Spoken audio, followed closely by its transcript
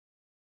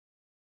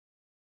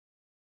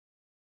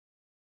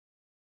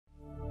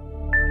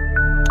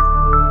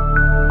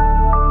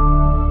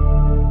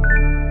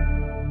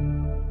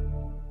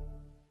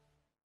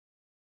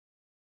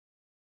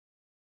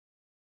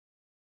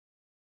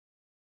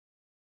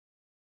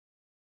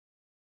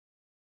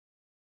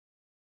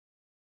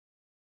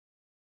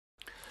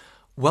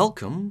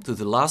Welcome to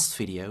the last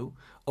video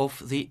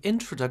of the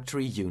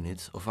introductory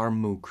unit of our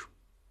MOOC,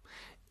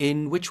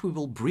 in which we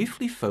will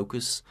briefly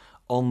focus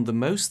on the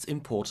most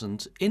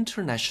important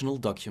international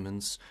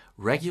documents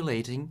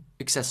regulating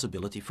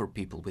accessibility for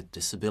people with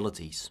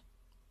disabilities.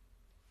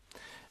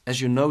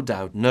 As you no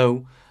doubt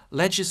know,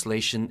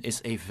 legislation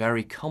is a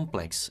very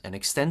complex and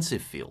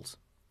extensive field,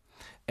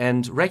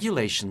 and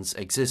regulations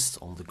exist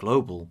on the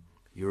global,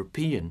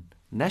 European,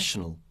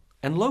 national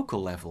and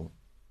local level.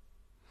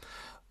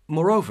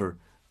 Moreover,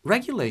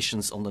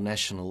 regulations on the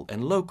national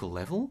and local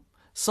level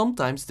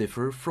sometimes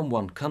differ from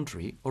one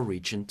country or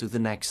region to the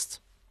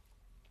next.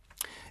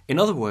 In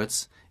other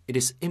words, it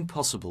is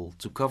impossible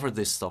to cover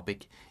this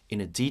topic in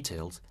a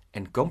detailed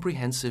and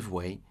comprehensive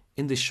way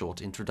in this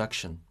short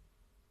introduction.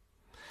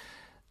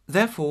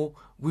 Therefore,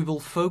 we will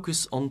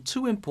focus on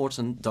two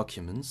important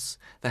documents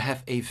that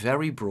have a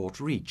very broad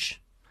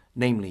reach,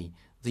 namely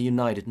the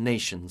United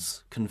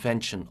Nations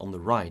Convention on the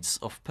Rights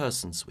of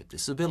Persons with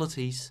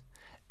Disabilities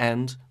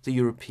and the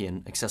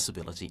European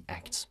Accessibility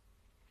Act.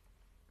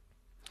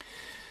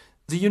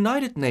 The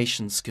United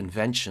Nations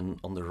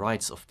Convention on the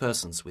Rights of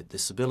Persons with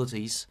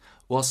Disabilities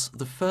was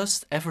the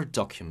first ever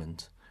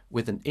document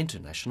with an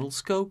international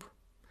scope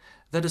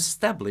that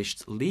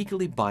established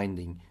legally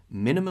binding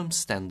minimum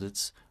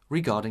standards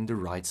regarding the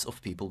rights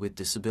of people with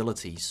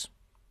disabilities.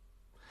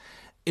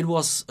 It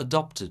was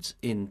adopted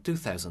in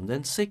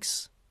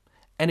 2006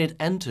 and it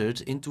entered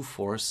into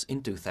force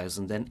in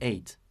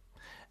 2008.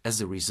 As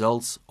a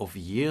result of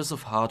years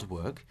of hard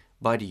work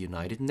by the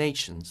United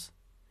Nations,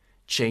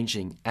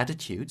 changing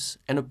attitudes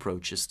and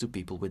approaches to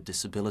people with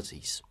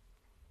disabilities.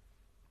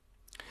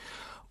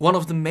 One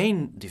of the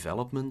main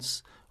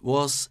developments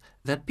was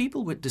that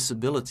people with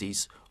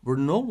disabilities were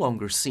no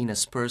longer seen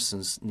as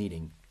persons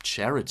needing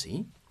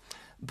charity,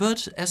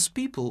 but as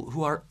people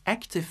who are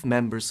active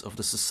members of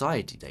the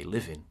society they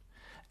live in,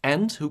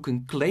 and who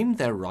can claim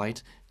their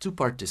right to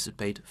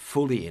participate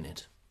fully in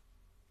it.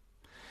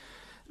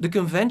 The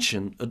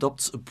Convention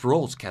adopts a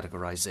broad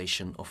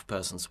categorization of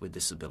persons with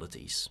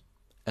disabilities,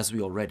 as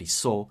we already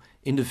saw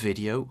in the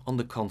video on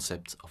the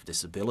concept of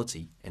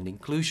disability and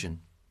inclusion.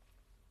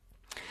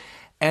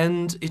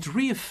 And it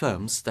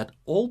reaffirms that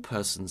all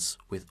persons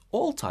with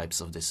all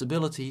types of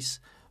disabilities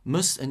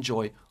must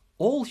enjoy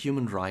all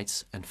human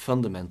rights and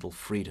fundamental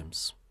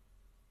freedoms.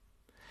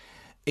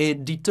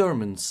 It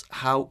determines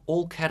how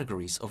all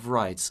categories of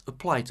rights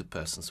apply to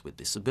persons with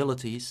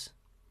disabilities,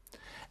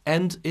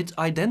 and it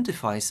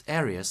identifies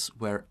areas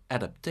where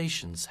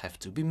adaptations have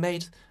to be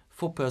made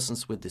for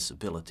persons with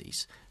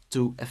disabilities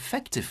to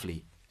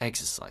effectively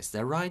exercise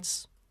their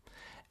rights,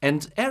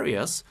 and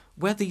areas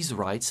where these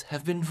rights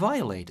have been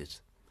violated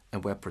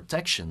and where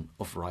protection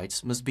of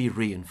rights must be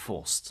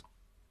reinforced.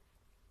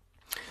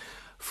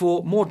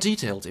 For more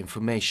detailed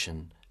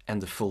information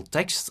and the full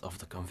text of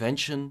the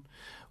Convention,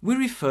 we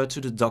refer to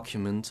the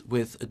document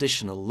with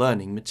additional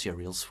learning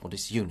materials for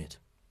this unit.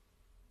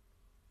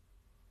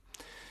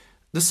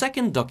 The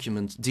second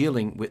document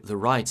dealing with the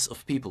rights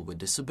of people with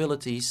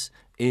disabilities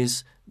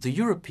is the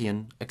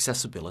European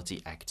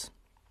Accessibility Act.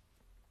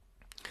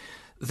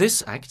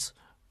 This act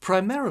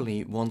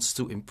primarily wants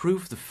to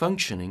improve the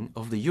functioning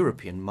of the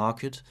European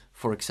market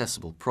for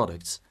accessible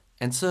products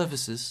and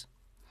services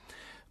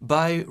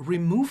by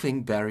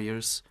removing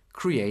barriers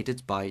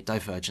created by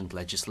divergent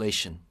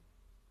legislation.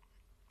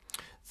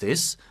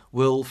 This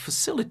will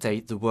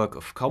facilitate the work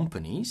of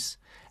companies,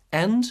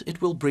 and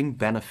it will bring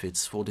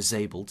benefits for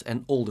disabled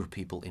and older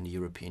people in the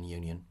European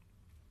Union.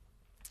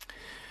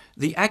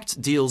 The Act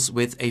deals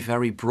with a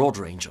very broad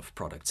range of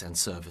products and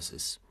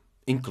services,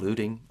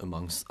 including,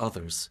 amongst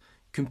others,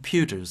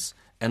 computers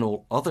and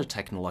all other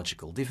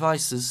technological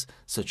devices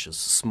such as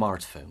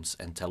smartphones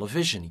and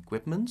television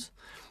equipment,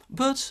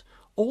 but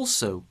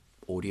also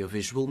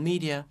audiovisual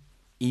media,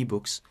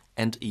 e-books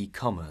and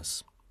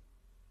e-commerce.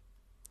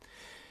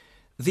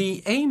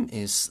 The aim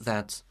is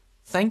that,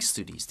 thanks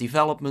to these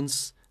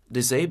developments,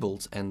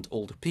 disabled and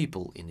older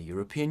people in the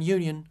European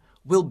Union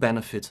will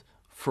benefit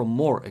from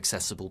more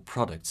accessible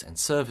products and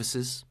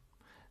services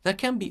that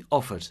can be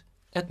offered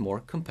at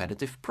more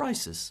competitive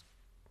prices,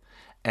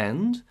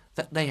 and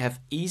that they have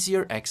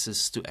easier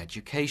access to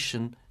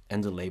education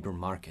and the labour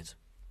market.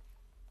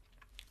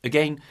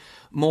 Again,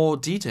 more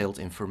detailed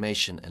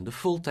information and the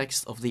full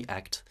text of the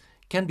Act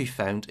can be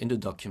found in the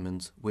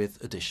document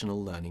with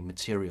additional learning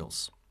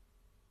materials.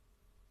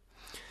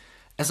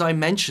 As I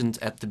mentioned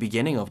at the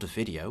beginning of the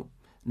video,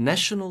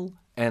 national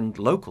and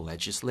local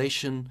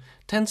legislation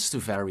tends to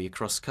vary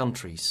across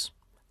countries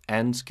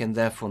and can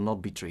therefore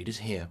not be treated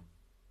here.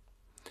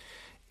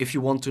 If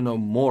you want to know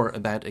more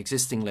about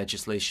existing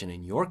legislation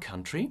in your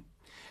country,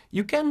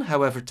 you can,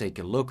 however, take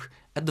a look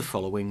at the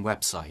following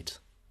website: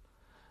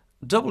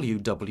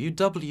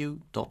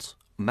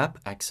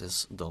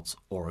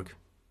 www.mapaccess.org,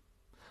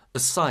 a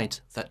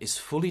site that is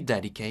fully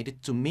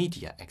dedicated to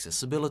media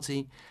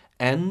accessibility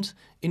and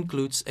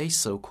includes a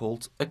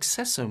so-called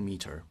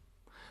accessometer,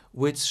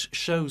 which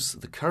shows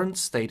the current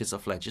status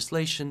of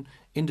legislation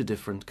in the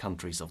different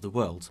countries of the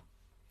world.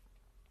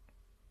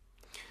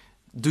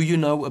 Do you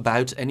know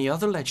about any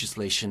other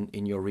legislation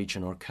in your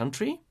region or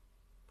country?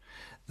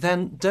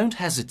 Then don't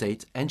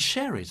hesitate and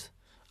share it,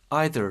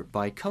 either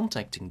by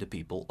contacting the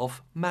people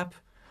of MAP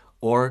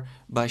or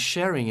by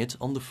sharing it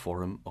on the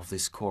forum of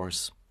this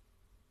course.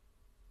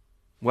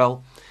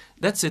 Well,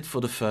 that's it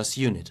for the first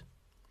unit.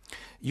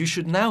 You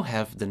should now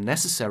have the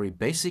necessary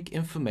basic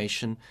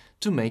information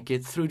to make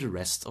it through the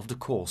rest of the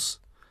course,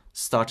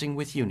 starting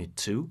with Unit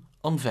 2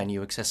 on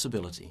venue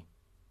accessibility.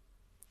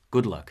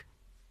 Good luck!